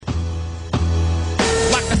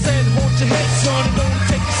your head, son, it only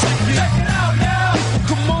take a second. Check it out now.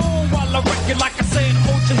 Come on, while I wreck it, like I said,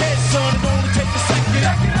 hold your head, son, it only take a second.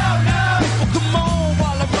 Check it out now. Come on,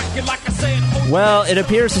 while I wreck it, like I said, well, it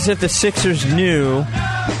appears as if the Sixers knew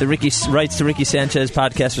the Ricky Writes to Ricky Sanchez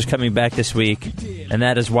podcast was coming back this week, and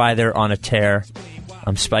that is why they're on a tear.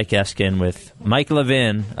 I'm Spike Eskin with Mike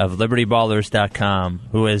Levin of LibertyBallers.com,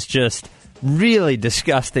 who has just really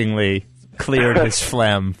disgustingly cleared his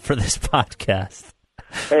phlegm for this podcast.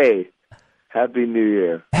 Hey, Happy New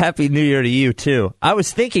Year. Happy New Year to you, too. I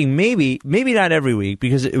was thinking maybe not every week,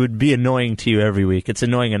 because it would be annoying to you every week. It's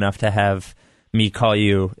annoying enough to have me call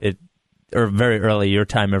you or very early your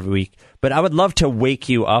time every week. But I would love to wake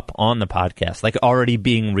you up on the podcast, like already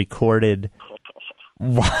being recorded.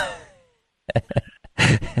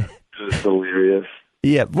 It's hilarious.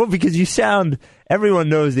 Yeah, well, because everyone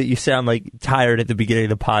knows that you sound like tired at the beginning of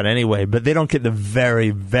the pod anyway, but they don't get the very,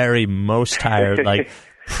 very most tired, like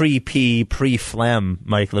pre-pee, pre-phlegm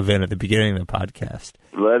Mike Levin at the beginning of the podcast.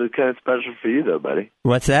 Well, that is kind of special for you, though, buddy.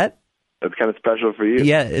 What's that? That's kind of special for you.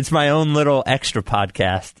 Yeah, it's my own little extra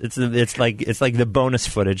podcast. It's like the bonus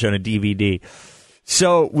footage on a DVD.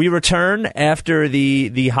 So we return after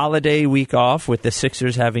the holiday week off with the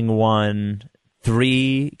Sixers having won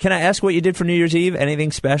 3. Can I ask what you did for New Year's Eve?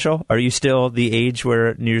 Anything special? Are you still the age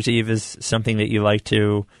where New Year's Eve is something that you like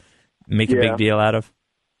to make a big deal out of?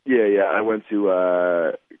 Yeah. I went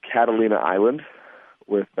to Catalina Island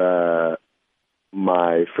with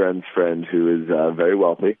my friend's friend, who is very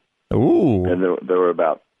wealthy. Ooh. And there were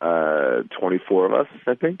about 24 of us,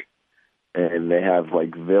 I think. And they have,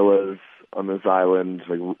 like, villas on this island,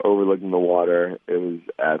 like, overlooking the water. It was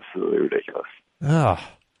absolutely ridiculous. Oh.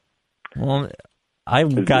 Well, I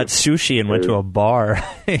got sushi and went to a bar.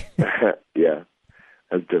 Yeah.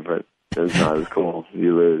 That's different. It's not as cool.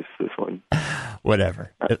 You lose this one.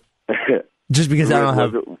 Whatever. Just because I don't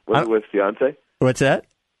have... Was it with fiance? What's that?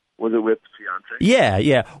 Was it with fiance?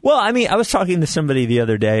 Yeah. Well, I mean, I was talking to somebody the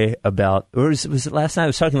other day about, or was it last night? I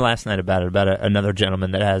was talking last night about another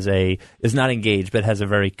gentleman that is not engaged, but has a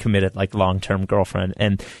very committed, like, long-term girlfriend.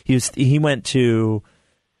 And he went to,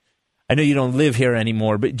 I know you don't live here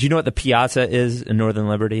anymore, but do you know what the Piazza is in Northern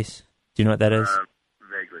Liberties? Do you know what that is?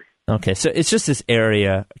 Vaguely. Okay, so it's just this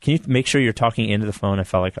area. Can you make sure you're talking into the phone? I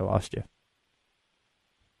felt like I lost you.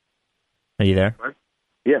 Are you there? What?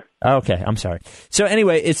 Yeah. Okay, I'm sorry. So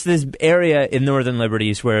anyway, it's this area in Northern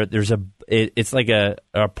Liberties where there's it's like an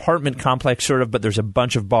apartment complex sort of, but there's a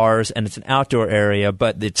bunch of bars, and it's an outdoor area,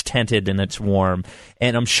 but it's tented and it's warm.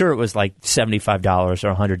 And I'm sure it was like $75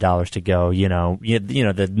 or $100 to go. You know,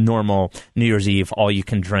 the normal New Year's Eve, all you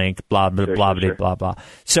can drink, blah blah blah blah blah blah.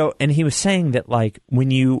 So, and he was saying that, like,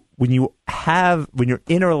 when you're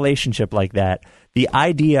in a relationship like that, the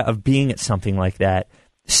idea of being at something like that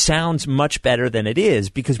sounds much better than it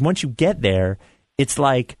is, because once you get there, it's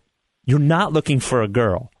like you're not looking for a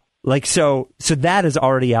girl. Like, so that is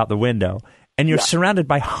already out the window, and you're surrounded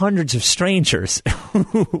by hundreds of strangers,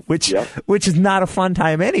 which is not a fun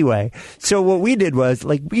time anyway. So what we did was,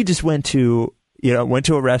 like, we just went to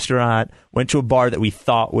a restaurant, went to a bar that we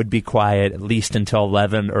thought would be quiet at least until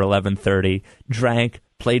 11 or 11:30, drank,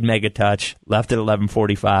 played Mega Touch, left at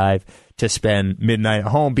 11:45 to spend midnight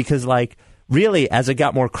at home, because, like, really, as it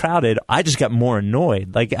got more crowded, I just got more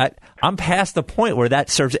annoyed. Like, I'm past the point where that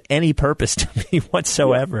serves any purpose to me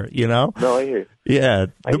whatsoever, you know? No, I hear you. Yeah.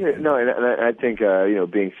 I hear you. No, and I think,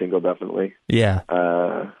 being single definitely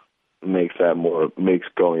makes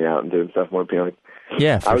going out and doing stuff more appealing.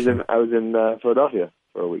 Yeah, I was in Philadelphia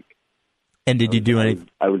for a week. And did you do anything?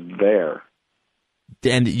 I was there.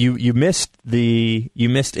 And you missed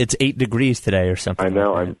it's 8 degrees today or something. I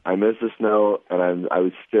know. Like I missed the snow, and I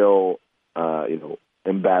was still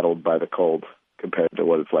embattled by the cold compared to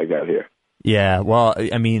what it's like out here. Yeah, well,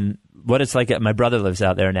 I mean, what it's like, my brother lives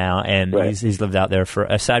out there now, and he's lived out there for,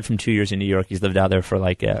 aside from 2 years in New York, he's lived out there for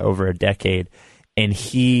like over a decade, and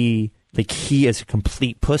he is a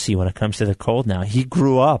complete pussy when it comes to the cold now. He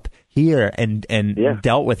grew up here and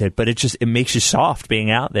dealt with it, but it makes you soft being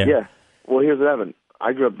out there. Yeah. Well, here's what happened.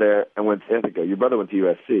 I grew up there and went to Ithaca. Your brother went to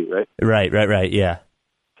USC, right? Right, yeah.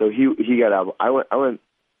 So he got out. I went,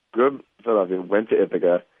 grew up in Philadelphia, went to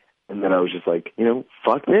Ithaca, and then I was just like,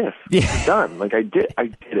 fuck this. Yeah. I'm done. Like, I did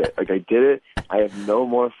it. Like, I did it. I have no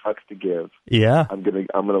more fucks to give. Yeah. I'm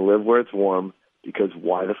gonna live where it's warm, because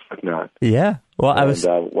why the fuck not? Yeah. Well,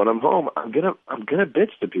 when I'm home, I'm gonna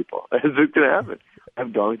bitch to people. It's gonna happen.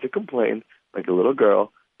 I'm going to complain like a little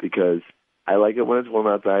girl, because I like it when it's warm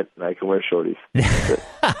outside and I can wear shorties.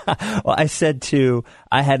 Well, I said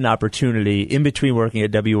I had an opportunity in between working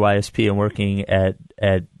at WYSP and working at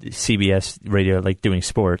CBS Radio, like doing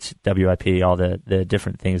sports, WIP, all the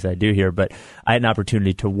different things I do here. But I had an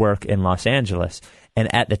opportunity to work in Los Angeles.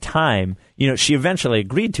 And at the time, she eventually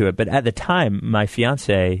agreed to it. But at the time, my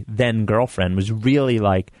fiance, then girlfriend, was really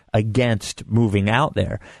like against moving out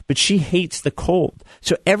there. But she hates the cold.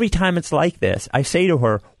 So every time it's like this, I say to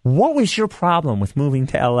her, what was your problem with moving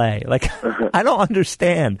to LA? Like, I don't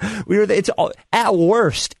understand. At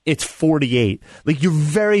worst, it's 48. Like your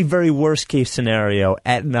very, very worst case scenario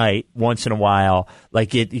at night, once in a while,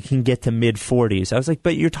 like it can get to mid 40s. I was like,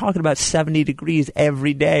 but you're talking about 70 degrees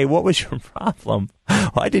every day. What was your problem?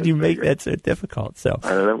 Why did you make that so difficult? So I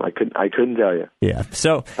don't know. I couldn't tell you. Yeah.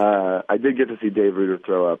 So I did get to see Dave Reuter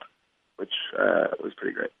throw up, which was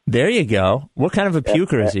pretty great. There you go. What kind of a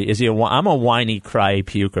puker is he? Is he I'm a whiny, cry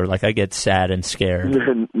puker. Like I get sad and scared.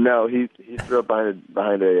 No, he threw up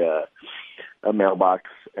behind a mailbox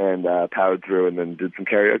and powered through, and then did some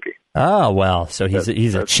karaoke. Oh well, so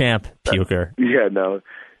he's a champ puker. Yeah, no,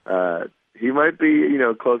 he might be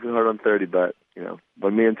close and hard on 30, but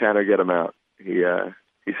when me and Tanner get him out, he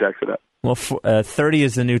sacks it up. Well, 30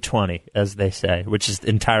 is the new 20, as they say, which is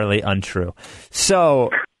entirely untrue.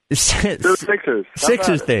 So.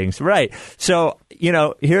 Sixers things, right. So,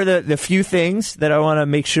 here are the few things that I want to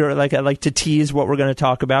make sure, like I like to tease what we're going to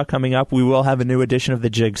talk about coming up. We will have a new edition of the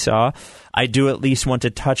Jigsaw. I do at least want to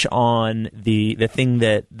touch on the thing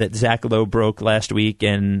that Zach Lowe broke last week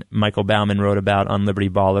and Michael Bauman wrote about on Liberty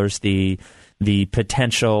Ballers, the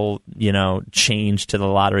potential, change to the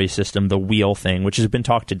lottery system, the wheel thing, which has been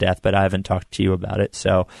talked to death, but I haven't talked to you about it.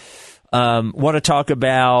 So, want to talk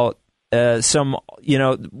about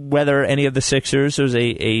whether any of the Sixers, there's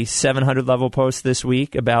a 700 level post this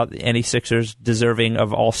week about any Sixers deserving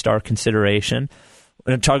of all-star consideration.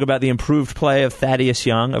 We're going to talk about the improved play of Thaddeus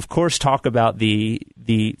Young. Of course, talk about the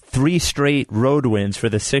 3 straight road wins for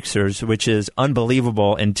the Sixers, which is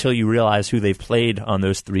unbelievable until you realize who they've played on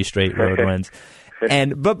those 3 straight road wins.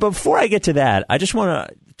 But before I get to that, I just want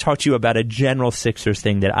to talk to you about a general Sixers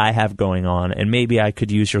thing that I have going on, and maybe I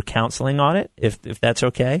could use your counseling on it, if that's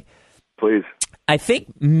okay. Please. I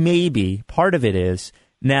think maybe part of it is,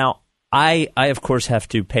 now, I of course have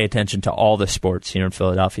to pay attention to all the sports here in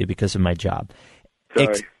Philadelphia because of my job.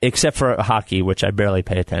 Except for hockey, which I barely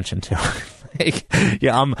pay attention to.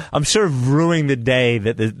 I'm sort of ruining the day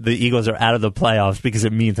that the Eagles are out of the playoffs because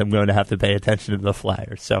it means I'm going to have to pay attention to the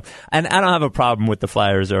Flyers. So, and I don't have a problem with the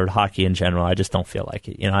Flyers or hockey in general. I just don't feel like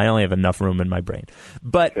it. I only have enough room in my brain.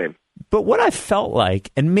 But what I felt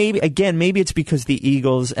like, and maybe it's because the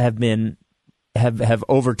Eagles have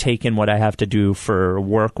overtaken what I have to do for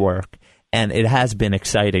work, and it has been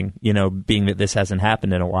exciting, being that this hasn't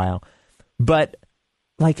happened in a while. But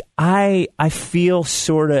like I feel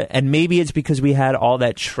sort of, and maybe it's because we had all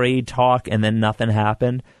that trade talk and then nothing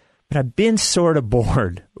happened, but I've been sort of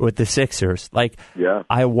bored with the Sixers. Like, yeah.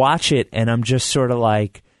 I watch it and I'm just sort of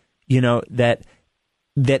like,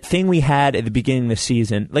 that thing we had at the beginning of the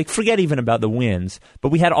season, like forget even about the wins, but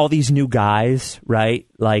we had all these new guys, right?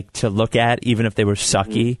 Like to look at, even if they were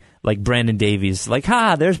sucky, like Brandon Davies, like,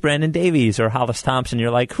 there's Brandon Davies, or Hollis Thompson.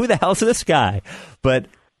 You're like, who the hell's this guy? But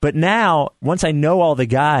now, once I know all the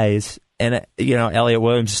guys, and Elliot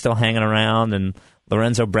Williams is still hanging around, and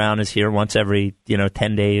Lorenzo Brown is here once every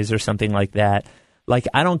 10 days or something like that. Like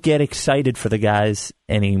I don't get excited for the guys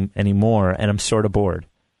anymore, and I'm sort of bored.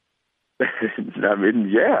 I mean,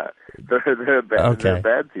 yeah, they're a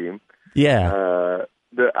bad team. Yeah.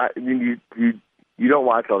 You don't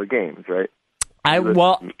watch all the games, right?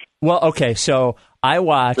 Okay, so I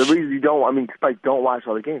watch. The reason you don't, Spike, don't watch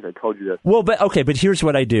all the games. I told you that. Well, but here's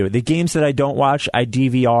what I do: the games that I don't watch, I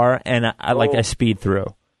DVR and I speed through.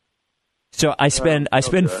 So I spend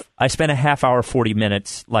a half hour, 40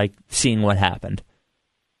 minutes, like seeing what happened.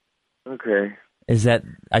 Okay. Is that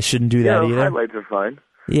I shouldn't do that either? Highlights are fine.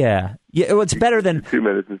 Yeah. Well, it's better than 2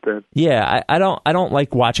 minutes instead. Yeah, I don't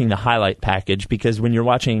like watching the highlight package, because when you're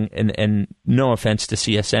watching, and no offense to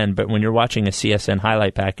CSN, but when you're watching a CSN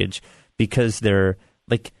highlight package, because they're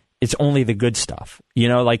like, it's only the good stuff,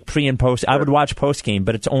 like pre and post. I would watch post game,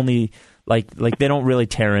 but it's only like they don't really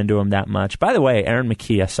tear into him that much. By the way, Aaron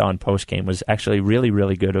McKee I saw in post game was actually really,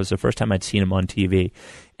 really good. It was the first time I'd seen him on TV,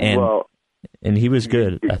 and he was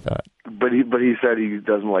good, I thought. But he said he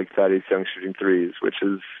doesn't like Thaddeus Young shooting threes, which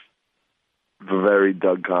is very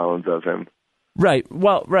Doug Collins of him. Right.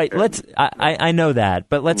 Well, right. I know that,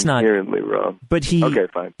 but let's not. Inherently wrong. But okay,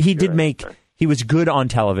 fine. He was good on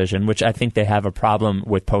television, which I think they have a problem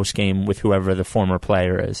with post game with whoever the former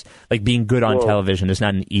player is. Like being good on television is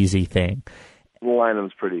not an easy thing.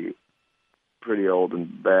 Lynham's pretty pretty old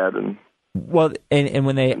and bad and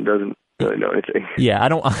when they doesn't really know anything. Yeah, I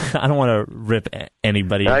don't want to rip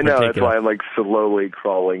anybody. I know, particular. that's why I'm like slowly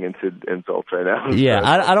crawling into insults right now. Yeah,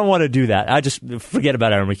 I don't want to do that. I just forget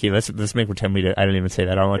about Aaron McKee. Let's make pretend we did. I didn't even say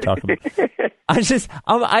that. I don't want to talk about it. I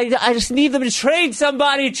just need them to trade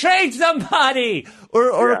somebody,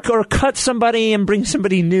 or cut somebody and bring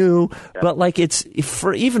somebody new. Yeah. But like it's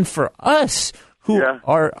even for us who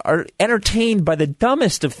are entertained by the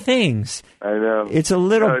dumbest of things. I know it's a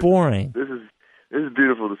little boring. This is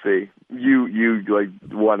beautiful to see you like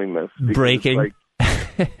wanting this breaking. Like,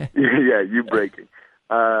 yeah, you breaking.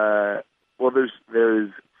 Well,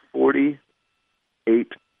 there's 48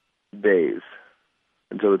 days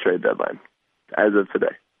until the trade deadline, as of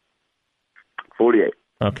today. 48.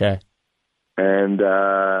 Okay. And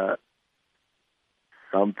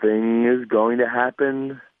something is going to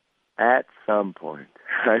happen at some point.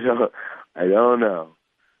 I don't know.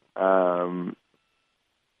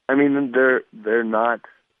 I mean, they're not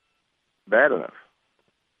bad enough.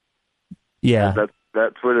 Yeah,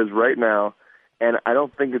 that's what it is right now, and I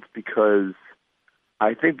don't think it's because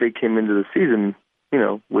I think they came into the season,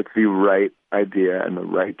 with the right idea and the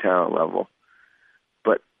right talent level,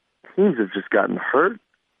 but teams have just gotten hurt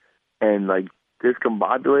and like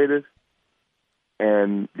discombobulated,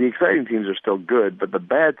 and the exciting teams are still good, but the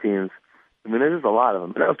bad teams, I mean, there's a lot of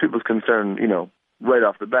them. And that was people's concern, right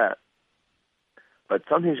off the bat. But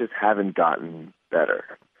some teams just haven't gotten better.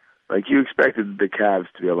 Like, you expected the Cavs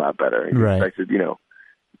to be a lot better. You expected,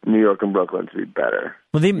 New York and Brooklyn to be better.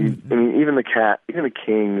 Well, even the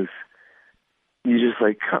Kings, you just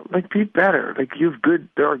be better. Like,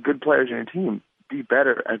 there are good players in your team. Be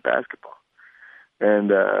better at basketball.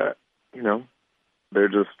 And, they're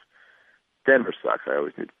just, Denver sucks. I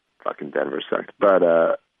always knew fucking Denver sucked. But,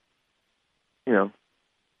 I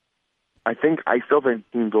still think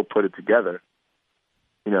teams will put it together.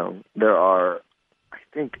 There are, I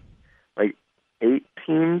think, 8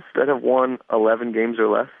 teams that have won 11 games or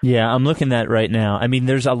less. Yeah, I'm looking at right now. I mean,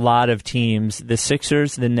 there's a lot of teams. The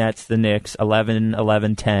Sixers, the Nets, the Knicks, 11,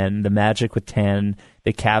 11, 10. The Magic with 10.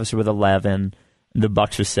 The Cavs with 11. The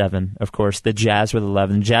Bucks with 7, of course. The Jazz with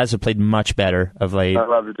 11. The Jazz have played much better of late. I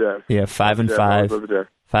love the Jazz. Yeah, 5-5.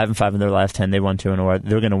 5-5 in their last 10. They won 2 in a row.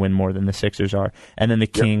 They're going to win more than the Sixers are. And then the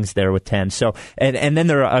Kings there with 10. So, and then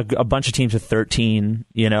there are a bunch of teams with 13,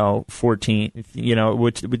 14,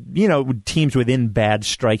 teams within bad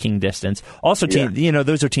striking distance. Also,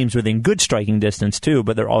 those are teams within good striking distance too,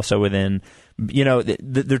 but they're also within,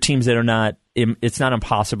 they're teams that are not, it's not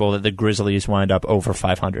impossible that the Grizzlies wind up over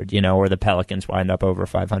 500, or the Pelicans wind up over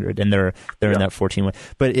 500, and they're in that 14 win.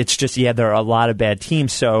 But it's just, there are a lot of bad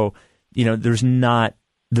teams. So,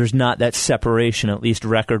 there's not that separation, at least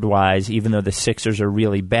record-wise, even though the Sixers are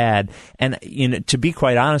really bad. And to be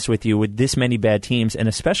quite honest with you, with this many bad teams, and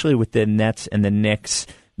especially with the Nets and the Knicks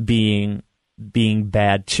being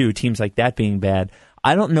bad too, teams like that being bad,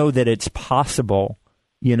 I don't know that it's possible,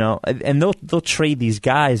 and they'll trade these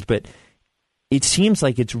guys, but it seems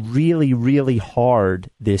like it's really, really hard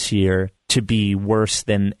this year to be worse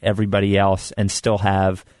than everybody else and still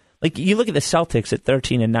have, like, you look at the Celtics at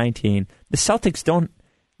 13 and 19, the Celtics don't,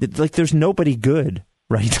 there's nobody good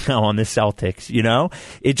right now on the Celtics,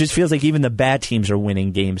 It just feels like even the bad teams are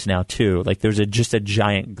winning games now, too. Like, there's just a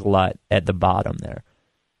giant glut at the bottom there.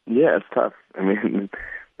 Yeah, it's tough. I mean,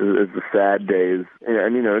 it's the sad days.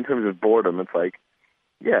 And, in terms of boredom, it's like,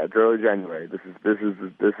 it's early January. This is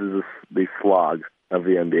the slog of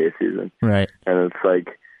the NBA season. Right. And it's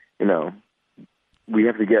like, we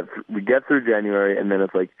have to get through January, and then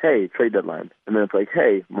it's like, hey, trade deadline, and then it's like,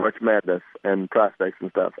 hey, March Madness and prospects and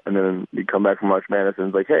stuff, and then you come back from March Madness and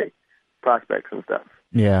it's like, hey, prospects and stuff.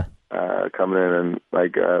 Yeah. Coming in and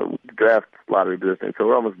draft lottery positioning. So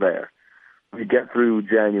we're almost there. We get through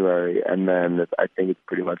January, and then I think it's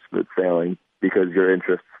pretty much smooth sailing because your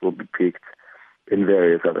interests will be piqued in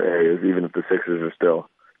various other areas, even if the Sixers are still,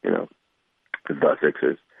 the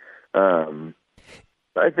Sixers.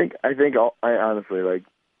 I honestly,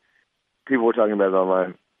 people were talking about it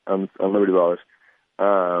online on Liberty Ballers.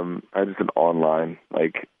 I just said online.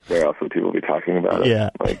 Where else would people be talking about it? Yeah.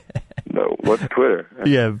 No, what's Twitter?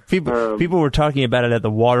 Yeah, people were talking about it at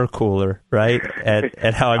the water cooler, right?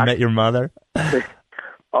 At How I Met Your Mother.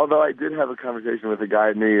 Although I did have a conversation with a guy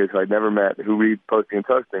at New Year's who I'd never met, who reads Posting and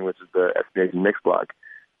Toasting, which is the SB Nation Knicks blog.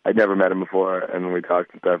 I'd never met him before, and we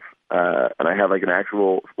talked and stuff. And I had an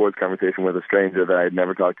actual sports conversation with a stranger that I'd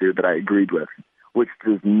never talked to that I agreed with, which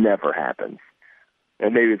just never happens.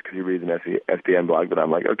 And maybe it's because he reads an SPN blog that I'm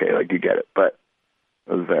like, okay, you get it. But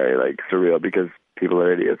it was very surreal because people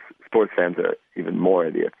are idiots. Sports fans are even more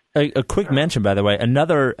idiots. A quick mention, by the way,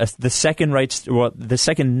 the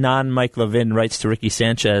second non-Mike Levin Rights to Ricky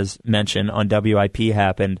Sanchez mention on WIP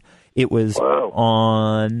happened. It was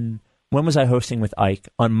on, when was I hosting with Ike?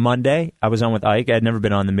 On Monday, I was on with Ike. I had never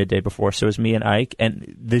been on the midday before, so it was me and Ike,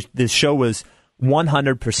 and the show was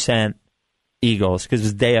 100% Eagles, because it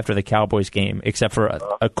was the day after the Cowboys game, except for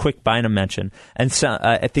a quick Bynum mention. And so,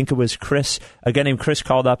 I think it was Chris, a guy named Chris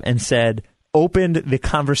called up and opened the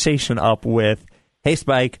conversation up with, "Hey,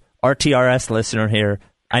 Spike, RTRS listener here.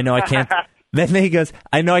 I know I can't." Then he goes,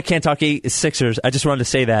 "I know I can't talk Sixers. I just wanted to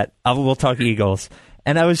say that. We'll talk Eagles."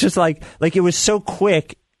 And I was just like it was so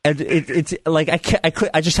quick. And it's like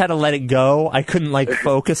I just had to let it go. I couldn't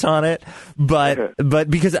focus on it, but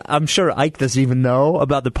because I'm sure Ike doesn't even know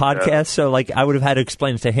about the podcast, so I would have had to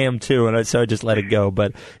explain it to him too, and so I just let it go.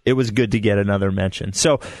 But it was good to get another mention.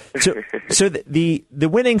 So the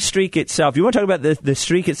winning streak itself. You want to talk about the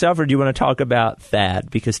streak itself, or do you want to talk about Thad,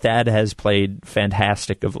 because Thad has played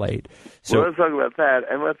fantastic of late? So let's talk about Thad,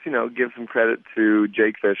 and let's give some credit to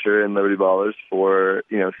Jake Fisher and Liberty Ballers for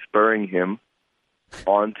spurring him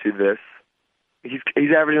onto this.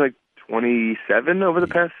 He's averaging 27 over the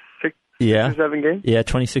past 6 or 7 games. Yeah,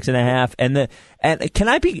 26.5. And can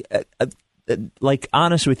I be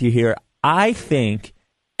honest with you here? I think,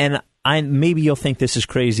 and maybe you'll think this is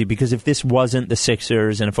crazy, because if this wasn't the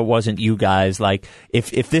Sixers and if it wasn't you guys,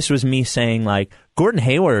 if this was me saying Gordon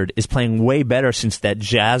Hayward is playing way better since that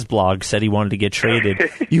Jazz blog said he wanted to get traded,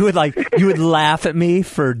 you would laugh at me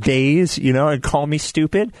for days, and call me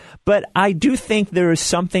stupid. But I do think there is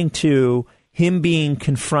something to him being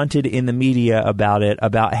confronted in the media about it,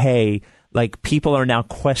 about, hey, people are now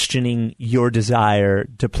questioning your desire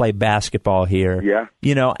to play basketball here.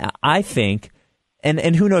 Yeah. I think,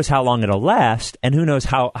 and who knows how long it'll last, and who knows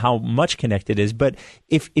how much connected it is, but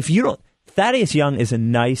if you don't, Thaddeus Young is a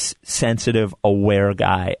nice, sensitive, aware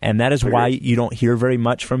guy, and that is why you don't hear very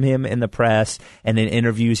much from him in the press and in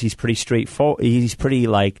interviews. He's pretty straightforward. He's pretty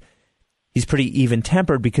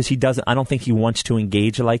even-tempered, because he doesn't. I don't think he wants to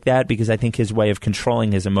engage like that, because I think his way of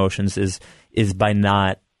controlling his emotions is by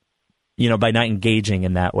not engaging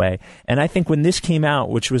in that way. And I think when this came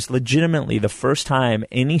out, which was legitimately the first time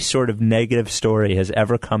any sort of negative story has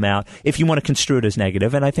ever come out, if you want to construe it as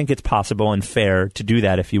negative, and I think it's possible and fair to do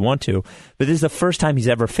that if you want to, but this is the first time he's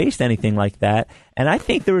ever faced anything like that. And I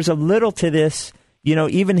think there was a little to this,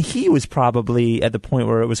 even he was probably at the point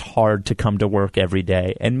where it was hard to come to work every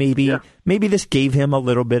day. And maybe this gave him a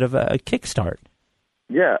little bit of a kickstart.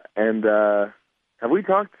 Yeah. And have we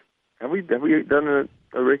talked? Have we done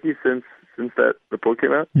a Ricky since that report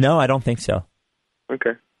came out? No, I don't think so.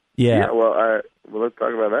 Okay. Yeah. Well, let's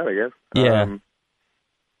talk about that, I guess. Yeah.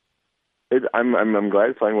 I'm glad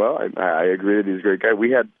he's playing well. I agree that he's a great guy.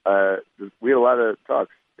 We had a lot of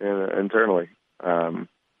talks internally.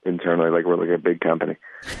 Internally, we're like a big company.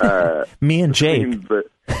 Me and Jake.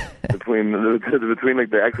 Between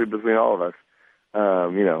all of us,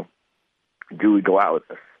 do we go out with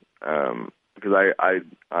this? Because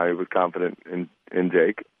I was confident in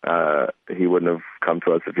Jake. He wouldn't have come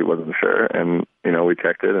to us if he wasn't sure, and we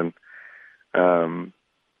checked it, and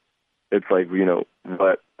it's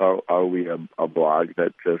what are we a blog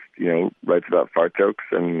that just writes about fart jokes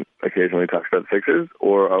and occasionally talks about Sixers,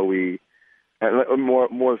 or are we, and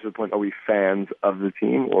more to the point, are we fans of the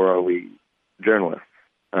team, or are we journalists?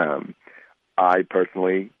 I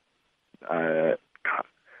personally, I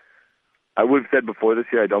would have said before this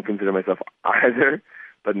year I don't consider myself either,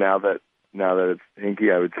 but now that it's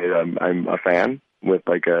hinky, I would say that I'm a fan with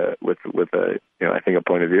a I think a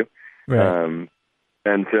point of view, right.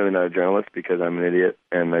 And certainly not a journalist, because I'm an idiot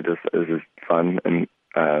and this is fun, and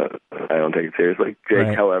I don't take it seriously. Jake,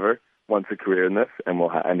 right. However, wants a career in this and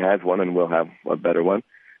has one, and will have a better one.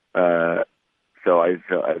 So I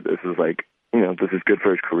feel this is this is good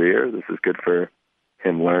for his career. This is good for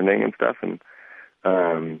him learning and stuff, and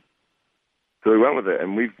so we went with it,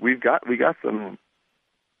 and we got some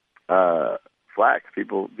flack.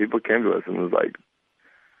 People came to us and was like,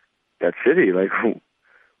 "That's shitty.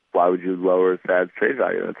 Why would you lower Thad's trade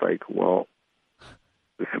value?" And it's well,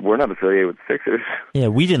 we're not affiliated with the Sixers. Yeah,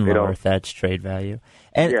 we didn't lower Thad's trade value.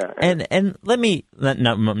 And and let me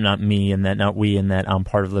not me and that not we and that I'm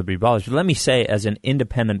part of Liberty Ballers, but let me say, as an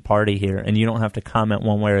independent party here, and you don't have to comment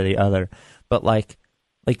one way or the other, but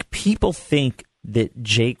people think that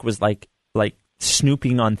Jake was like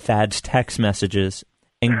snooping on Thad's text messages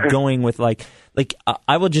and going with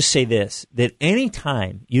I will just say this, that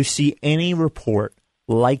anytime you see any report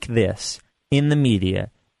like this in the media,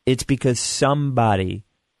 it's because somebody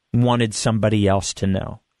wanted somebody else to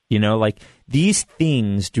know. You know, like these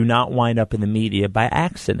things do not wind up in the media by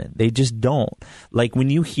accident. They just don't. Like when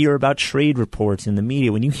you hear about trade reports in the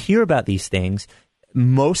media, when you hear about these things,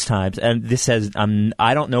 most times, and this says,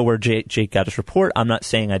 I don't know where Jake got his report. I'm not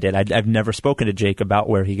saying I did. I've never spoken to Jake about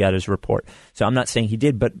where he got his report. So I'm not saying he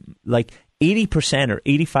did, but like 80% or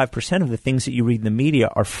 85% of the things that you read in the media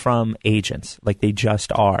are from agents. Like they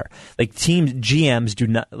just are. Like teams, GMs do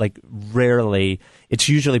not, like rarely, it's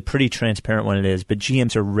usually pretty transparent when it is, but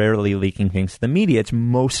GMs are rarely leaking things to the media. It's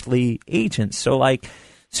mostly agents. So like,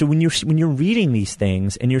 so when you're reading these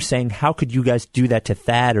things and you're saying, how could you guys do that to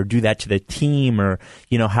Thad or do that to the team, or,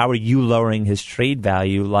 you know, how are you lowering his trade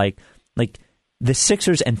value? Like the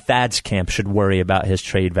Sixers and Thad's camp should worry about his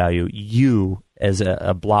trade value. You as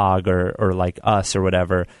a blog or like us or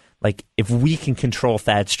whatever, like if we can control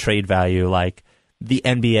Thad's trade value, like the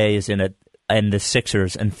NBA is in it, and the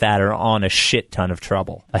Sixers and Thad are on a shit ton of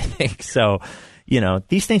trouble, I think. So, you know,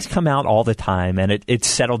 these things come out all the time, and it's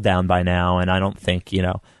settled down by now, and I don't think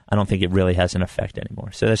it really has an effect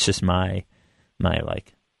anymore. So that's just my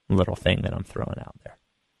like little thing that I'm throwing out there.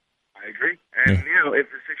 I agree. And, you know, if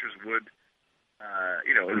the Sixers would,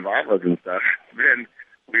 involve us and stuff, then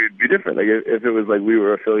we'd be different. Like if it was like we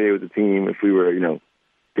were affiliated with the team, if we were, you know,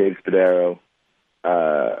 Dave Spadaro,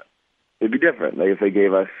 it'd be different. Like if they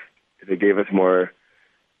gave us more,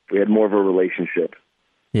 if we had more of a relationship.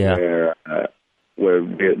 Yeah. Where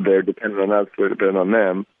they're dependent on us, we're dependent on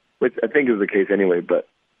them, which I think is the case anyway, but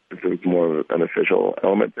if it was more of an official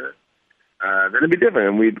element to it, then it'd be different,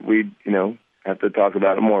 and we'd you know, have to talk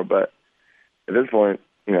about it more. But at this point,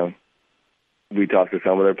 you know, we talk to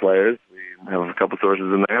some of their players. We have a couple sources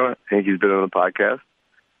in there. I think he's been on the podcast.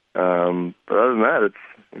 But other than that, it's,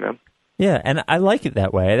 you know. Yeah, and I like it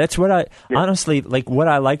that way. That's what honestly, like what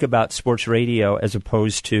I like about sports radio as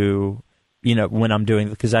opposed to, you know, when I'm doing,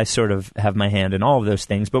 because I sort of have my hand in all of those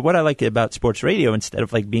things. But what I like about sports radio, instead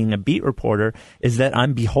of like being a beat reporter, is that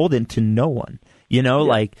I'm beholden to no one. You know,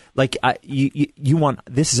 you want,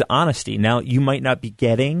 this is honesty. Now, you might not be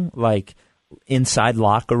getting like inside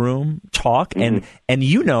locker room talk, and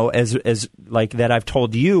you know, as like that, I've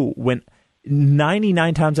told you, when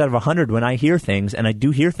 99 times out of 100 when I hear things, and I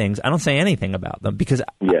do hear things, I don't say anything about them because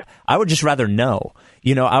I would just rather know.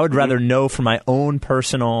 You know, I would rather know for my own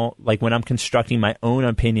personal, like when I'm constructing my own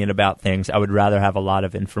opinion about things, I would rather have a lot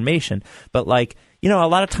of information. But like, you know, a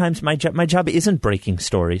lot of times my job isn't breaking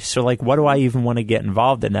stories. So like, what do I even want to get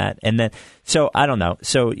involved in that? And then, so I don't know.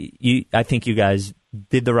 So I think you guys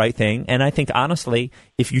did the right thing. And I think honestly,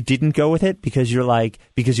 if you didn't go with it because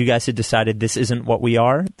because you guys had decided this isn't what we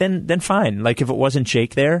are, then fine. Like if it wasn't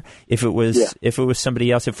Jake there, if it was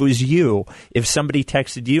somebody else, if it was you, if somebody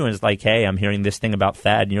texted you and was like, hey, I'm hearing this thing about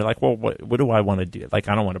Thad, and you're like, well, what do I want to do? Like,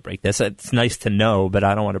 I don't want to break this. It's nice to know, but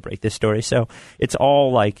I don't want to break this story. So it's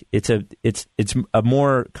all like, it's a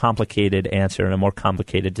more complicated answer and a more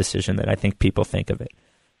complicated decision than I think people think of it.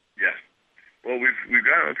 Yeah. Well, we've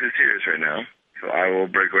gotten into the series right now. So I will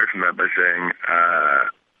break away from that by saying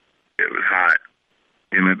it was hot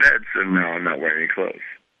in my bed, so now I'm not wearing any clothes.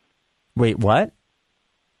 Wait, what?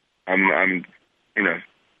 I'm not wearing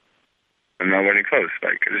any clothes,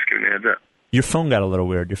 Spike. I'm just giving you a heads up. Your phone got a little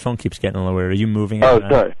weird. Your phone keeps getting a little weird. Are you moving it? Oh,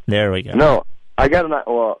 sorry. There we go. No, I said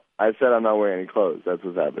I'm not wearing any clothes. That's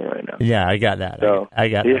what's happening right now. Yeah, I got that. So, I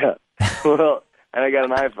got that. Yeah. Well, and I got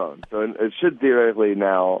an iPhone, so it should theoretically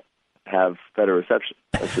now have better reception.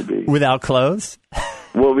 That should be without clothes.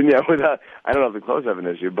 Well, yeah, without. I don't know if the clothes have an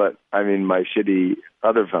issue, but I mean, my shitty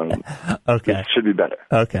other phone. Okay, it should be better.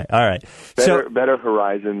 Okay, all right. Better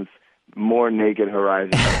horizons, more naked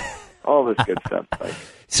horizons, all this good stuff. Like,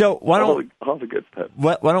 so why don't all the good stuff?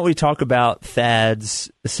 Why don't we talk about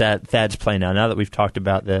Thad's play now? Now that we've talked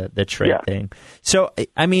about the trade thing, so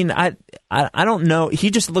I mean, I don't know. He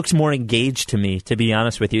just looks more engaged to me, to be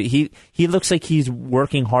honest with you. He looks like he's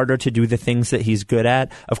working harder to do the things that he's good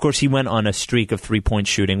at. Of course, he went on a streak of 3-point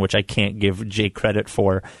shooting, which I can't give Jake credit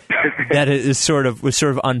for. That was sort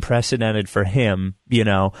of unprecedented for him, you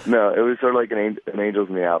know. No, it was sort of like an Angels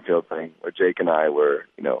in the Outfield thing, where Jake and I were,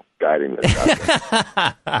 you know, guiding this.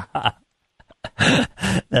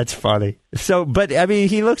 That's funny. So, but I mean,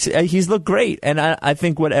 he's looked great, and I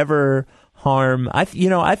think whatever harm, I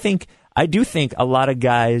do think a lot of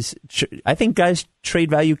guys, I think guys'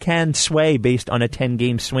 trade value can sway based on a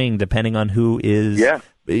 10-game swing, depending on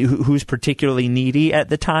who's particularly needy at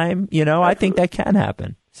the time. You know, absolutely. I think that can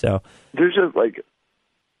happen. So there's just like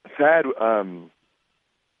Thad.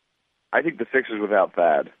 I think the Sixers without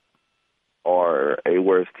Thad are a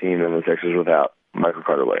worse team than the Sixers without Michael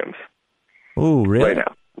Carter-Williams. Ooh, really?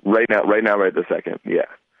 Right this second, yeah.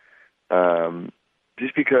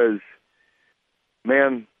 Just because,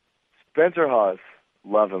 man, Spencer Hawes,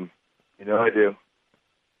 love him. You know I do.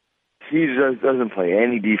 He just doesn't play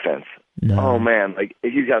any defense. No. Oh, man, like,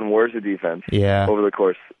 he's gotten worse at defense over the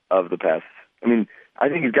course of the past. I mean, I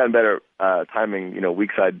think he's gotten better timing,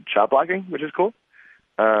 weak side shot blocking, which is cool.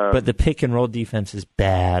 But the pick and roll defense is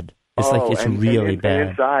bad. It's really bad. And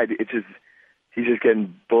inside, he's just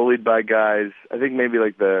getting bullied by guys. I think maybe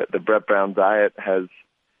like the Brett Brown diet has,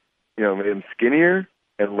 made him skinnier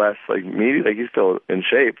and less like meaty. Like he's still in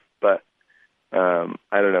shape, but I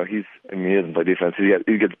don't know. He doesn't play defense.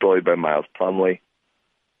 He gets bullied by Miles Plumlee,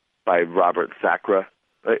 by Robert Sacra.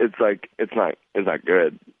 It's not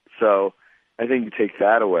good. So I think you take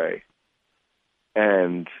that away,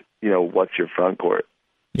 and what's your front court?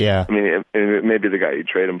 Yeah. I mean, it may be the guy you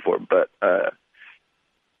trade him for, but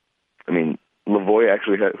Lavoie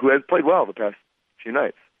actually who has played well the past few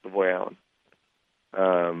nights, Lavoie Allen.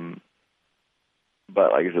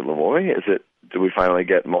 But like, is it Lavoie? Do we finally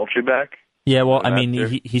get Moultrie back? Yeah, well, I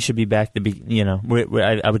mean, he should be back.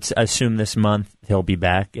 I would assume this month he'll be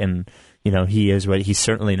back, and he's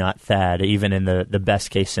certainly not Thad, even in the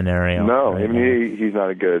best case scenario. No, right? I mean he's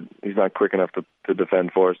not quick enough to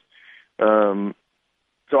defend for us.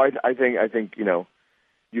 So I think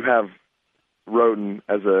you have Roden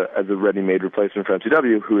as a ready-made replacement for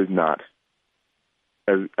MCW, who is not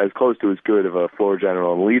as close to as good of a floor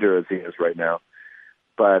general and leader as he is right now.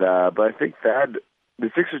 But I think Thad, the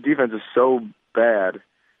Sixers defense is so bad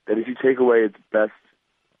that if you take away its best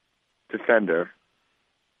defender,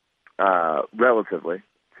 relatively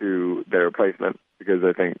to their replacement, because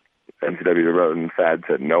I think MCW to Roden, Thad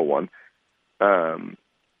said no one,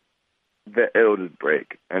 it'll just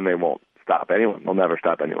break, and they won't stop anyone. They'll never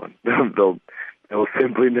stop anyone. They'll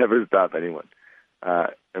simply never stop anyone,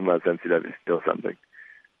 unless MCW steals something.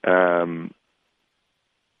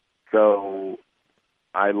 So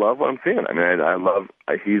I love what I'm seeing. I mean,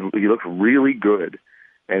 he looks really good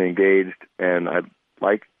and engaged, and I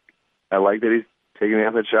like that he's taking the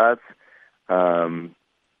outside shots.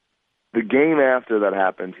 The game after that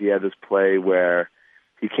happened, he had this play where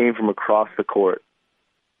he came from across the court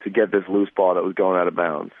to get this loose ball that was going out of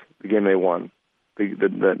bounds. The game they won.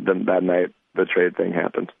 That night, the trade thing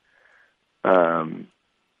happened. And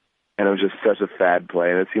it was just such a fad play,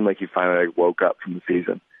 and it seemed like he finally woke up from the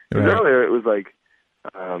season. Right. Earlier, it was like,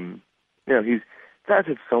 Thad's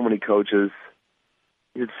had so many coaches.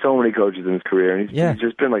 He had so many coaches in his career, and he's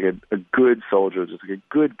just been like a good soldier, just like a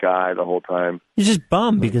good guy the whole time. He's just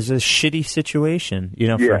bummed because of a shitty situation,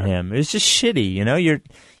 for him. It's just shitty,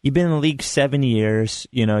 You've been in the league 7 years,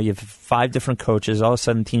 you have 5 different coaches, all of a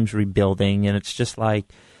sudden team's rebuilding, and it's just like,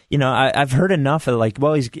 I've heard enough of like,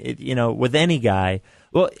 well, he's, with any guy.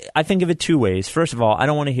 Well, I think of it 2 ways. First of all, I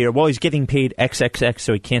don't want to hear, well, he's getting paid XXX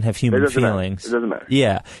so he can't have human feelings. It doesn't matter.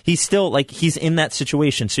 Yeah. He's still, he's in that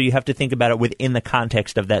situation, so you have to think about it within the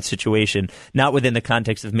context of that situation, not within the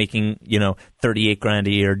context of making, $38,000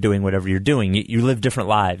 a year doing whatever you're doing. You live different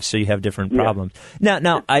lives, so you have different problems.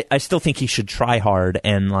 Now, I still think he should try hard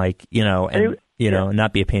and, not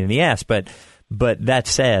be a pain in the ass, But that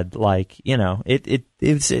said,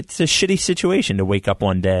 it's a shitty situation to wake up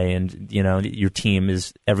one day and, your team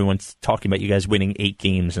everyone's talking about you guys winning 8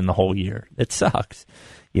 games in the whole year. It sucks.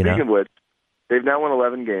 Speaking of which, they've now won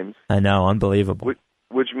 11 games. I know, unbelievable.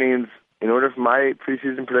 Which means in order for my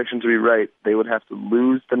preseason prediction to be right, they would have to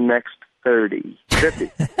lose the next 50,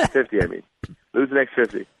 I mean. Lose the next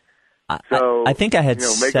 50. So, I think I had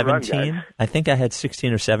make a run, 17. guys. I think I had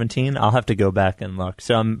 16 or 17. I'll have to go back and look.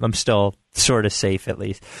 So I'm still sort of safe at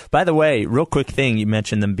least. By the way, real quick thing, you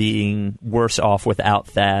mentioned them being worse off without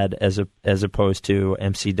Thad as opposed to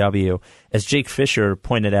MCW. As Jake Fisher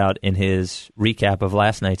pointed out in his recap of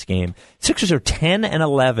last night's game, Sixers are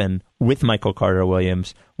 10-11 with Michael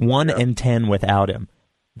Carter-Williams, 1-10 without him.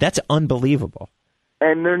 That's unbelievable.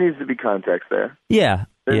 And there needs to be context there. Yeah.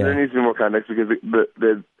 There needs to be more context because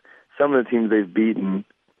some of the teams they've beaten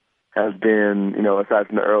have been, aside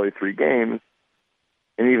from the early 3 games,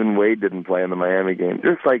 and even Wade didn't play in the Miami game.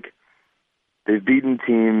 Just like they've beaten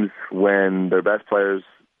teams when their best players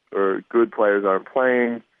or good players aren't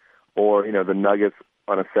playing, or, the Nuggets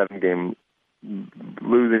on a 7-game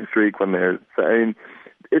losing streak when they're. I mean,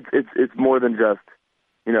 it's more than just,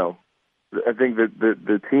 I think that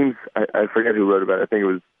the teams. I forget who wrote about it. I think it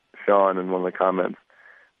was Sean in one of the comments.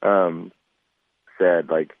 Said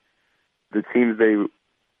the teams they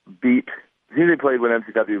played when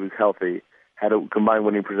MCW was healthy had a combined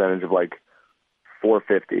winning percentage of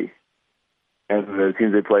 .450, and the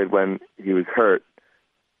teams they played when he was hurt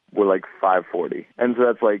were .540. And so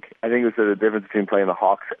that's I think it was the difference between playing the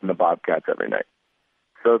Hawks and the Bobcats every night.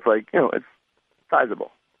 So it's it's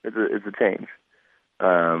sizable. It's a change.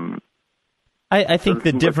 I think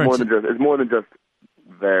the difference... It's more than just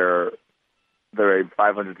they're a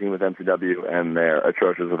 500 team with MCW and they're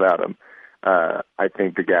atrocious without him. I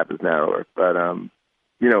think the gap is narrower. But,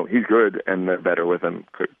 he's good and they're better with him,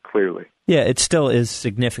 clearly. Yeah, it still is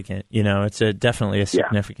significant. It's definitely a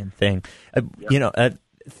significant thing.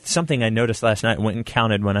 Something I noticed last night, went and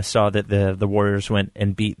counted when I saw that the Warriors went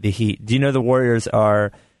and beat the Heat. Do you know the Warriors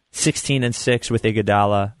are 16-6 with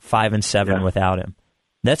Iguodala, 5-7 without him?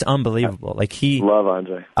 That's unbelievable. Love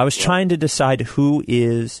Andre. I was trying to decide who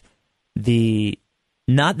is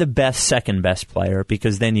not the best second best player,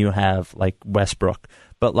 because then you have like Westbrook,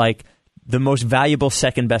 but like the most valuable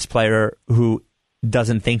second best player who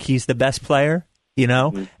doesn't think he's the best player,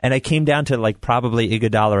 And I came down to like probably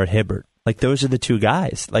Iguodala or Hibbert. Like those are the two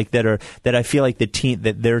guys like that I feel like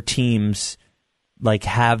their teams like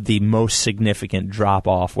have the most significant drop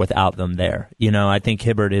off without them there. I think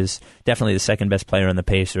Hibbert is definitely the second best player on the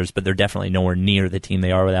Pacers, but they're definitely nowhere near the team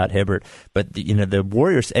they are without Hibbert. But the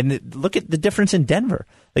Warriors, and look at the difference in Denver.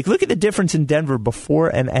 Like look at the difference in Denver before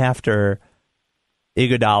and after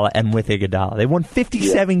Iguodala and with Iguodala. They won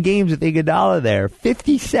 57 games with Iguodala there.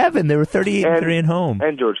 57. They were 38-3 at home.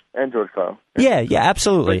 And George Karl. Yeah,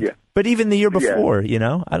 absolutely. But even the year before,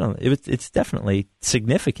 it's definitely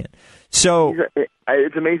significant. So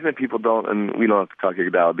it's amazing that people don't, and we don't have to talk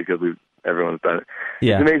Iguodala because everyone's done it.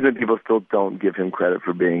 Yeah. It's amazing that people still don't give him credit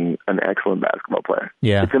for being an excellent basketball player.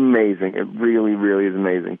 Yeah. It's amazing. It really, really is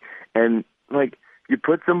amazing. And like you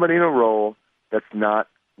put somebody in a role that's not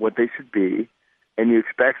what they should be, and you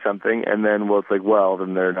expect something, and then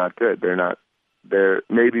then they're not good.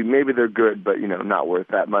 Maybe they're good, but not worth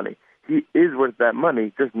that money. He is worth that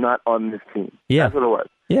money, just not on this team. Yeah. That's what it was.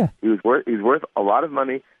 Yeah. He's worth a lot of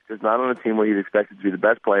money, just not on a team where he's expected to be the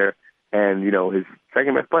best player. And, his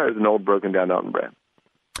second best player is an old, broken down Elton Brand.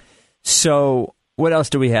 So what else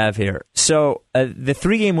do we have here? So the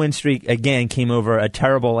 3-game win streak, again, came over a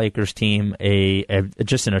terrible Lakers team,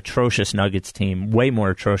 just an atrocious Nuggets team, way more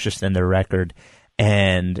atrocious than their record,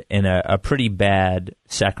 and a pretty bad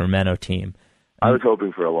Sacramento team. I was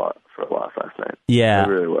hoping for a loss last night. Yeah. It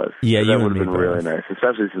really was. Yeah, that would have been really nice,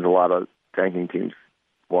 especially since a lot of tanking teams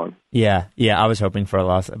won. Yeah, I was hoping for a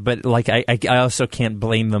loss. But, I also can't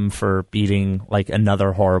blame them for beating,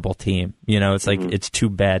 another horrible team. It's it's two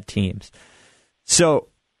bad teams. So,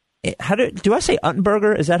 do I say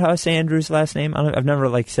Unterberger? Is that how I say Andrew's last name? I've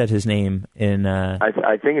never, said his name in... I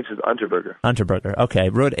think it's just Unterberger. Unterberger, okay.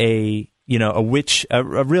 Wrote a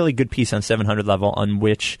really good piece on 700 Level on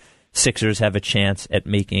which Sixers have a chance at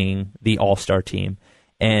making the All-Star team.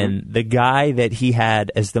 And the guy that he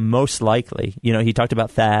had as the most likely, he talked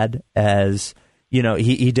about Thad as,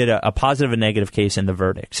 he did a positive and negative case in the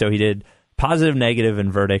verdict. So he did positive, negative,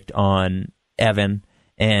 and verdict on Evan,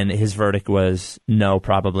 and his verdict was no,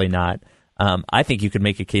 probably not. I think you could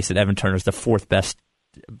make a case that Evan Turner's the fourth best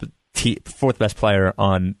player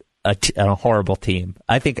on a horrible team.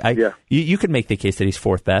 I think you could make the case that he's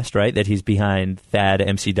fourth best, right? That he's behind Thad,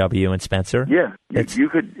 MCW, and Spencer. Yeah, you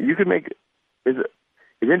could make.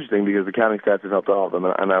 It's interesting because the counting stats have helped all of them,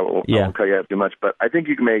 and I won't cut you out too much, but I think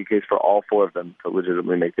you can make a case for all four of them to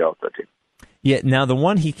legitimately make the All-Star team. Yeah. Now the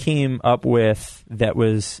one he came up with that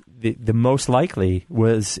was the most likely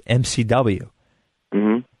was MCW.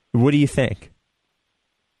 Mm-hmm. What do you think?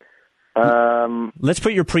 Let's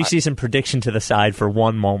put your preseason prediction to the side for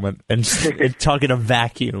one moment and talk in a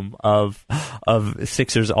vacuum of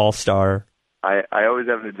Sixers All-Star. I always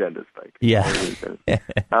have an agenda, Spike. Yeah.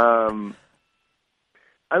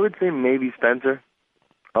 I would say maybe Spencer,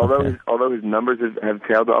 although his numbers have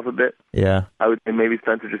tailed off a bit. Yeah. I would say maybe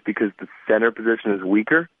Spencer just because the center position is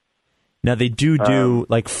weaker. Now they do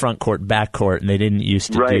front court, back court, and they didn't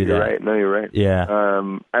used to do that. You're right. No, you're right. Yeah.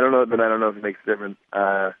 I don't know if it makes a difference.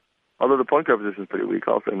 Although the point guard position is pretty weak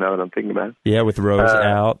also, now that I'm thinking about it. Yeah, with Rose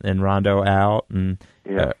out and Rondo out and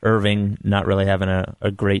Irving not really having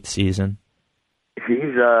a great season.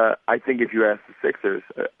 He's, I think if you ask the Sixers,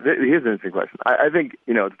 here's an interesting question. I think,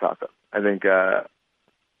 it's a toss-up. I think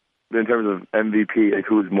in terms of MVP, like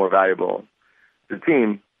who's more valuable to the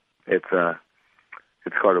team, it's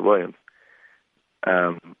Carter Williams.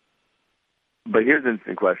 But here's an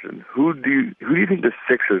interesting question: Who do you think the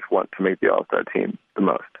Sixers want to make the All-Star team the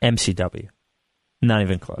most? MCW, not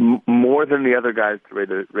even close. More than the other guys to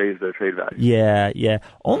raise their trade value. Yeah.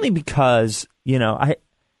 Only because I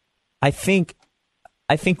think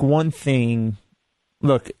one thing.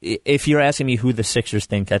 Look, if you're asking me who the Sixers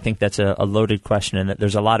think, I think that's a loaded question, and that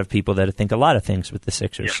there's a lot of people that think a lot of things with the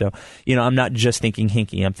Sixers. Yeah. So, I'm not just thinking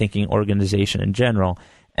Hinkie; I'm thinking organization in general.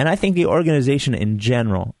 And I think the organization in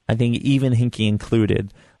general, I think even Hinkie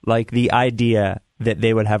included, like the idea that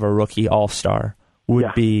they would have a rookie all-star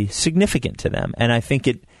would be significant to them. And I think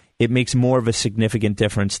it makes more of a significant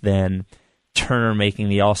difference than Turner making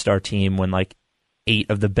the all-star team when, like,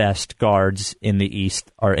 8 of the best guards in the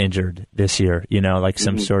East are injured this year, like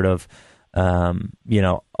some sort of,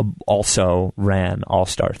 also ran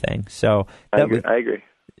all-star thing. So I agree.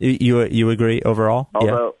 You agree overall?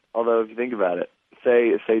 Although if you think about it,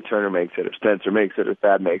 say Turner makes it, or Spencer makes it, or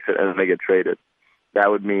Thad makes it, and then they get traded, that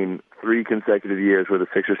would mean 3 consecutive years where the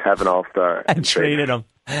Sixers have an all-star. And traded him.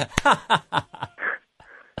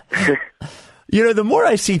 The more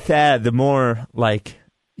I see Thad, the more, like,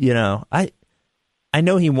 I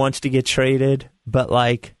know he wants to get traded, but,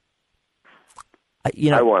 like,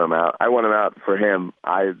 I want him out. I want him out for him.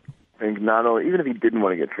 I think not only, even if he didn't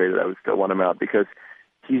want to get traded, I would still want him out because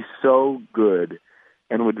he's so good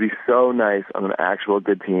and would be so nice on an actual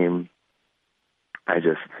good team. I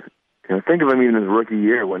just, think of him even his rookie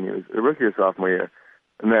year when he was a rookie or sophomore year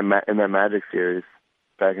in that Magic series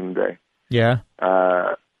back in the day. Yeah.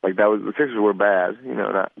 Like that was, the Sixers were bad,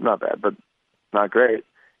 not bad, but not great.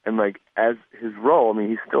 And like as his role, I mean,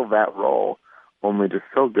 he's still that role, only just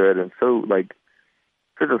so good and so like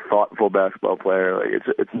such a thoughtful basketball player. Like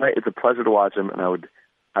it's a pleasure to watch him, and I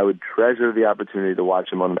would treasure the opportunity to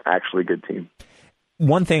watch him on an actually good team.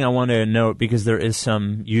 One thing I want to note, because there is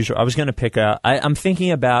some usual, I was going to pick out, I'm thinking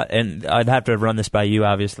about, and I'd have to run this by you,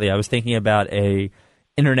 obviously. I was thinking about a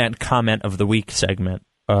internet comment of the week segment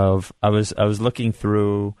of, I was looking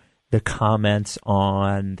through the comments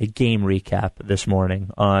on the game recap this morning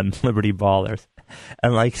on Liberty Ballers,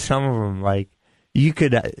 and like some of them, like we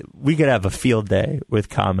could have a field day with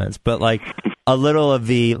comments, but like a little of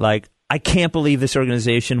the like, I can't believe this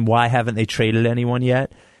organization, why haven't they traded anyone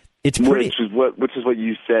yet? It's pretty, which is what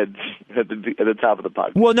you said at the top of the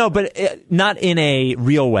podcast. Well, no, but not in a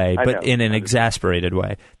real way, but in an exasperated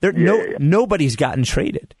way. Nobody's gotten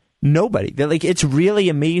traded. Nobody. Like, it's really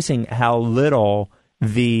amazing how little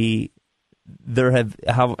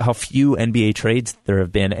how few NBA trades there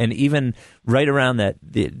have been, and even right around that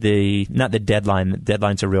the not the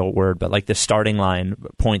deadline's a real word, but like the starting line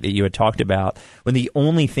point that you had talked about, when the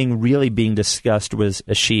only thing really being discussed was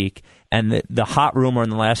Ashik, and the hot rumor in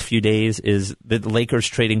the last few days is the Lakers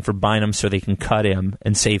trading for Bynum so they can cut him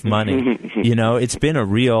and save money.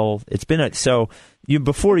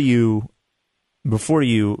 Before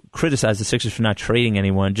you criticize the Sixers for not trading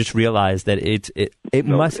anyone, just realize that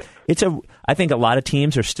I think a lot of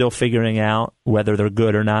teams are still figuring out whether they're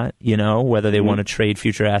good or not, whether they want to trade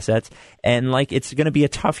future assets. And like, it's going to be a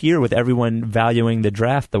tough year with everyone valuing the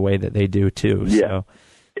draft the way that they do too. Yeah.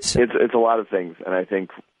 So. It's a lot of things. And I think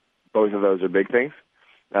both of those are big things.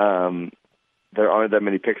 There aren't that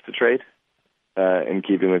many picks to trade, in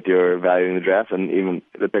keeping with your valuing the draft, and even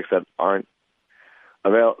the picks that aren't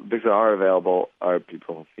picks that are available are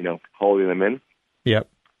people, holding them in. Yep.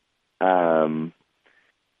 But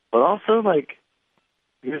also, like,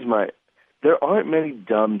 there aren't many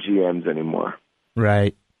dumb GMs anymore.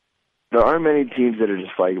 Right. There aren't many teams that are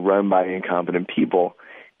just, like, run by incompetent people.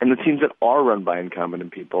 And the teams that are run by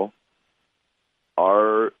incompetent people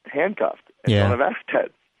are handcuffed and don't have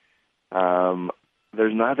assets.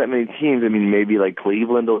 There's not that many teams. I mean, maybe, like,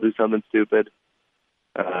 Cleveland will do something stupid.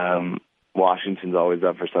 Washington's always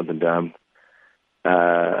up for something dumb.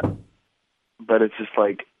 But it's just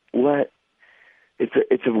like, what?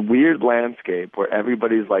 It's a weird landscape where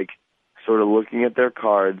everybody's like sort of looking at their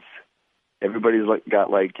cards. Everybody's like got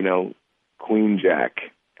like, Queen Jack.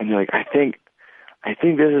 And you're like, I think I'm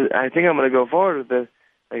going to go forward with this.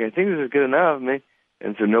 Like, I think this is good enough, man.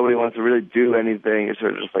 And so nobody wants to really do anything. It's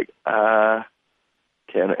sort of just like,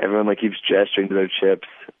 everyone like keeps gesturing to their chips,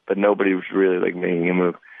 but nobody was really like making a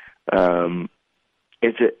move.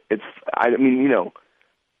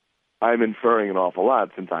 I'm inferring an awful lot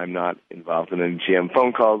since I'm not involved in any GM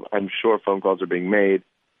phone calls. I'm sure phone calls are being made,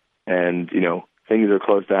 and things are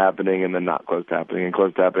close to happening, and then not close to happening, and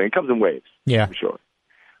close to happening. It comes in waves, for sure.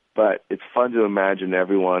 But it's fun to imagine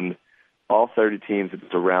everyone, all 30 teams, at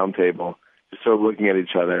just a round table, just sort of looking at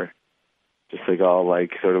each other, just like all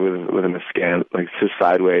like sort of within a scan, like just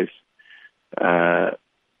sideways.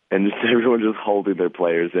 And just everyone just holding their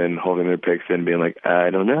players in, holding their picks in, being like, I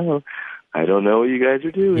don't know what you guys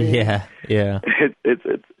are doing. Yeah.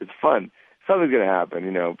 It's fun. Something's gonna happen.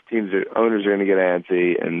 Owners are gonna get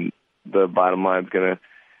antsy, and the bottom line's gonna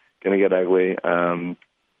get ugly.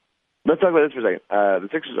 Let's talk about this for a second. The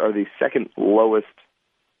Sixers are the second lowest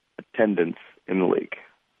attendance in the league.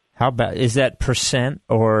 How about, is that percent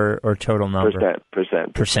or total number?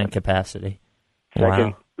 Percent capacity. Second.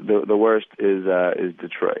 Wow. The worst is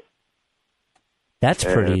Detroit. That's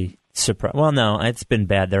pretty surprised. Well, no, it's been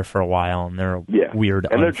bad there for a while, and they're weird.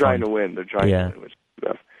 And they're trying to win. They're trying to win, which is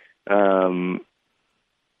tough.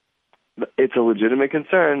 It's a legitimate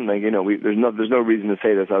concern. Like, there's no reason to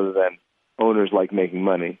say this other than owners like making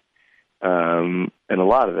money, and a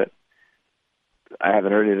lot of it. I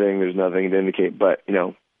haven't heard anything. There's nothing to indicate, but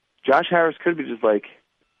Josh Harris could be just like,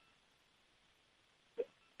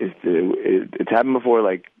 it's happened before.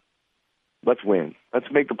 Like, let's win.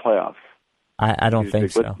 Let's make the playoffs. I don't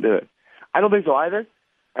think so. Let's do it. I don't think so either.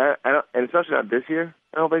 And especially not this year.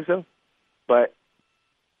 I don't think so. But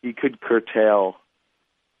he could curtail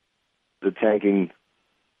the tanking,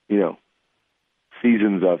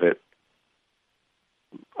 seasons of it,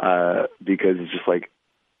 because it's just like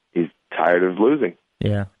he's tired of losing.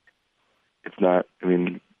 Yeah. It's not. I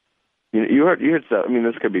mean, you heard stuff. I mean,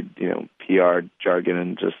 this could be PR jargon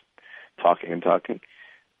and just talking,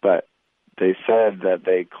 but they said that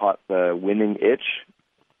they caught the winning itch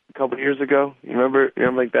a couple of years ago. You remember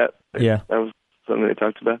like that? Yeah. That was something they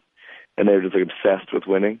talked about, and they were just like obsessed with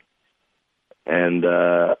winning. And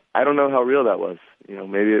I don't know how real that was.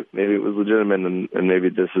 Maybe it was legitimate, and maybe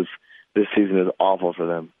this season is awful for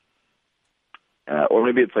them, or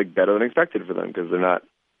maybe it's like better than expected for them because they're not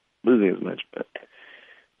losing as much. But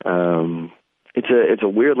it's a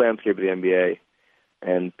weird landscape of the NBA,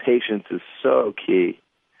 and patience is so key,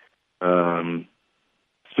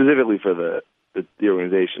 specifically for the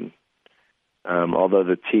organization. Although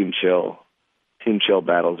the team chill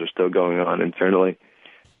battles are still going on internally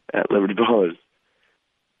at Liberty Ballers,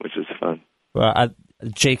 which is fun. Well,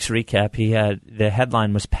 Jake's recap, the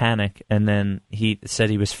headline was panic, and then he said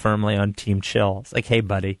he was firmly on team chill. It's like, hey,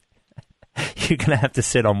 buddy, you're going to have to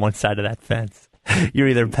sit on one side of that fence. You're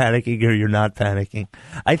either panicking or you're not panicking.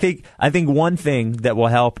 I think one thing that will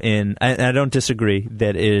help and I don't disagree,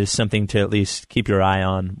 that is something to at least keep your eye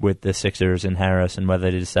on with the Sixers and Harris and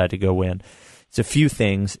whether they decide to go win. It's a few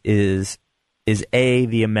things is A,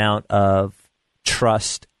 the amount of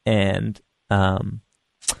trust and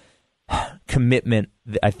commitment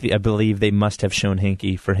I believe they must have shown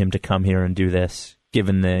Hinkie for him to come here and do this,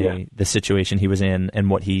 given the situation he was in and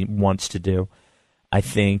what he wants to do. I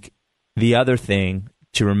think the other thing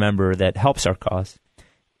to remember that helps our cause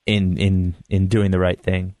in doing the right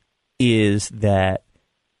thing is that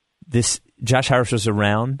this Josh Harris was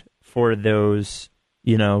around for those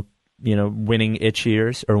winning itch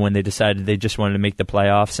years, or when they decided they just wanted to make the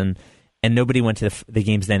playoffs, and nobody went to the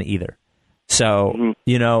games then either. So,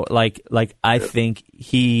 I think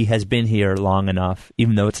he has been here long enough,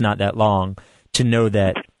 even though it's not that long, to know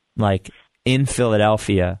that, like, in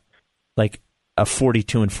Philadelphia, like, a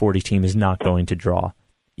 42-40 team is not going to draw.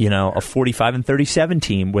 A 45-37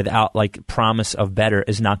 team without, like, promise of better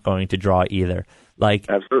is not going to draw either. Like,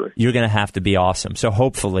 absolutely, you're going to have to be awesome. So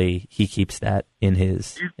hopefully he keeps that in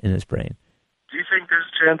his brain. Do you think there's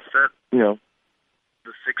a chance that,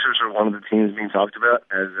 the Sixers are one of the teams being talked about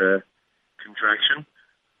as a contraction?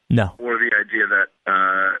 No. Or the idea that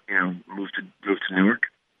move to Newark?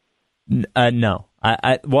 No.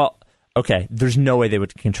 Well, okay. There's no way they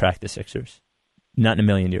would contract the Sixers. Not in a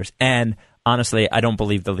million years. And honestly, I don't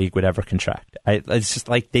believe the league would ever contract. It's just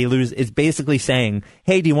like they lose. It's basically saying,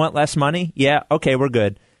 "Hey, do you want less money? Yeah, okay, we're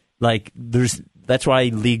good." Like that's why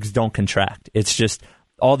leagues don't contract. It's just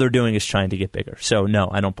all they're doing is trying to get bigger. So no,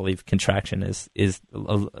 I don't believe contraction is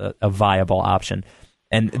a viable option.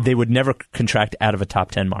 And they would never contract out of a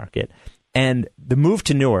top 10 market. And the move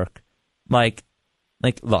to Newark,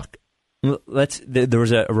 look, there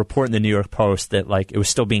was a report in the New York Post that, like, it was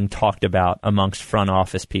still being talked about amongst front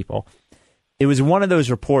office people. It was one of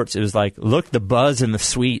those reports. It was like, look, the buzz in the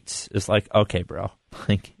suites. It's like, okay, bro,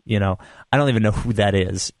 like, I don't even know who that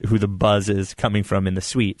is, who the buzz is coming from in the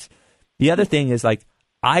suites. The other thing is, like,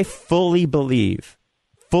 I fully believe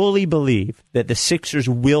that the Sixers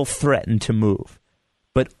will threaten to move,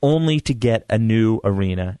 but only to get a new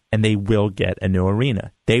arena, and they will get a new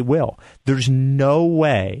arena. They will. There's no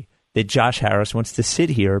way that Josh Harris wants to sit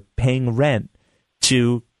here paying rent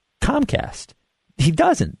to Comcast. He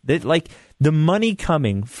doesn't. The money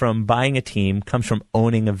coming from buying a team comes from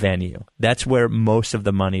owning a venue. That's where most of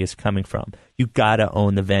the money is coming from. You got to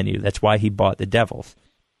own the venue. That's why he bought the Devils.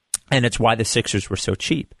 And it's why the Sixers were so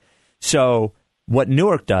cheap. So what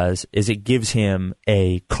Newark does is it gives him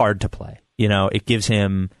a card to play. It gives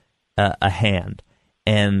him a hand.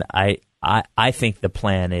 And I think the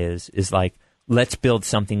plan is like, let's build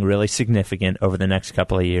something really significant over the next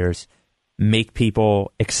couple of years, make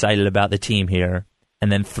people excited about the team here,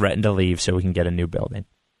 and then threaten to leave so we can get a new building.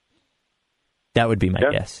 That would be my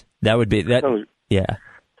guess. That would be that. Yeah,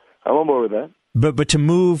 I'm on board with that. But to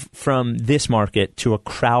move from this market to a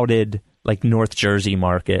crowded, like, North Jersey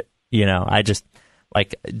market I just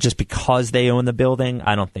because they own the building,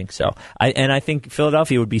 I don't think so. I think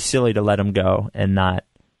Philadelphia would be silly to let them go and not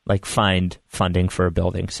find funding for a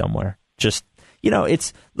building somewhere. Just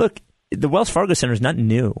the Wells Fargo Center is not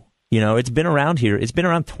new. It's been around here. It's been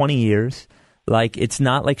around 20 years. It's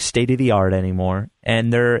not state of the art anymore,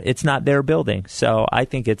 and it's not their building. So I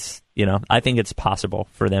think it's possible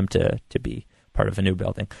for them to be part of a new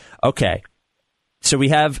building. Okay, so we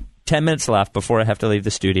have 10 minutes left before I have to leave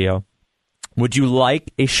the studio. Would you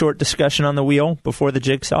like a short discussion on the wheel before the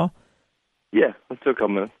jigsaw? Yeah, let's do a couple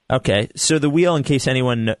minutes. Okay, so the wheel, in case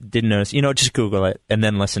anyone didn't notice, just Google it and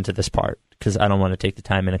then listen to this part because I don't want to take the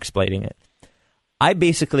time in explaining it. I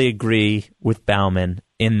basically agree with Bauman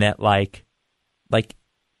in that,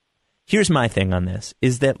 here's my thing on this,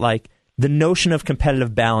 is that, the notion of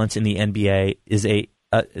competitive balance in the NBA is it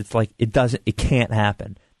can't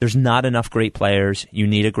happen. There's not enough great players. You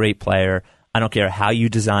need a great player. I don't care how you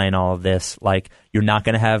design all of this. You're not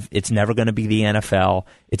going to have, it's never going to be the NFL.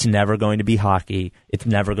 It's never going to be hockey. It's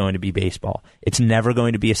never going to be baseball. It's never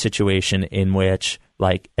going to be a situation in which,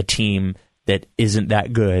 a team that isn't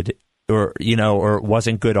that good or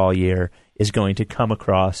wasn't good all year is going to come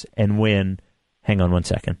across and win. Hang on one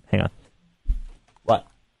second. Hang on. What?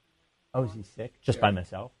 Oh, is he sick? Just by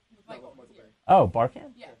myself? Oh,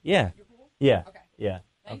 Barkan? Yeah. Yeah. Okay. Yeah.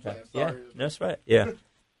 Okay. Yeah. No sweat. Yeah.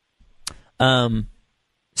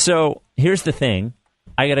 So here's the thing.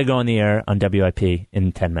 I got to go on the air on WIP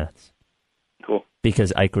in 10 minutes. Cool.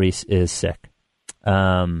 Because Ike Reese is sick.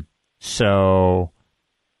 So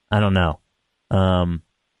I don't know.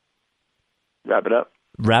 Wrap it up.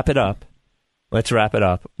 Wrap it up. Let's wrap it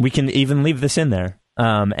up. We can even leave this in there.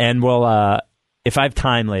 And we'll, if I have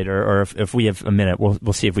time later, or if we have a minute,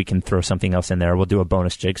 we'll see if we can throw something else in there. We'll do a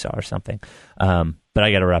bonus jigsaw or something. But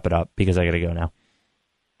I got to wrap it up because I got to go now.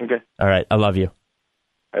 Okay. All right. I love you.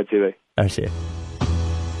 I'll see you later. I'll see you. Like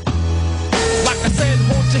I said,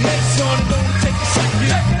 hold your head, son, and don't take a second.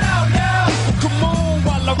 Check it out now. Come on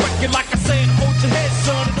while I wreck it. Like I said,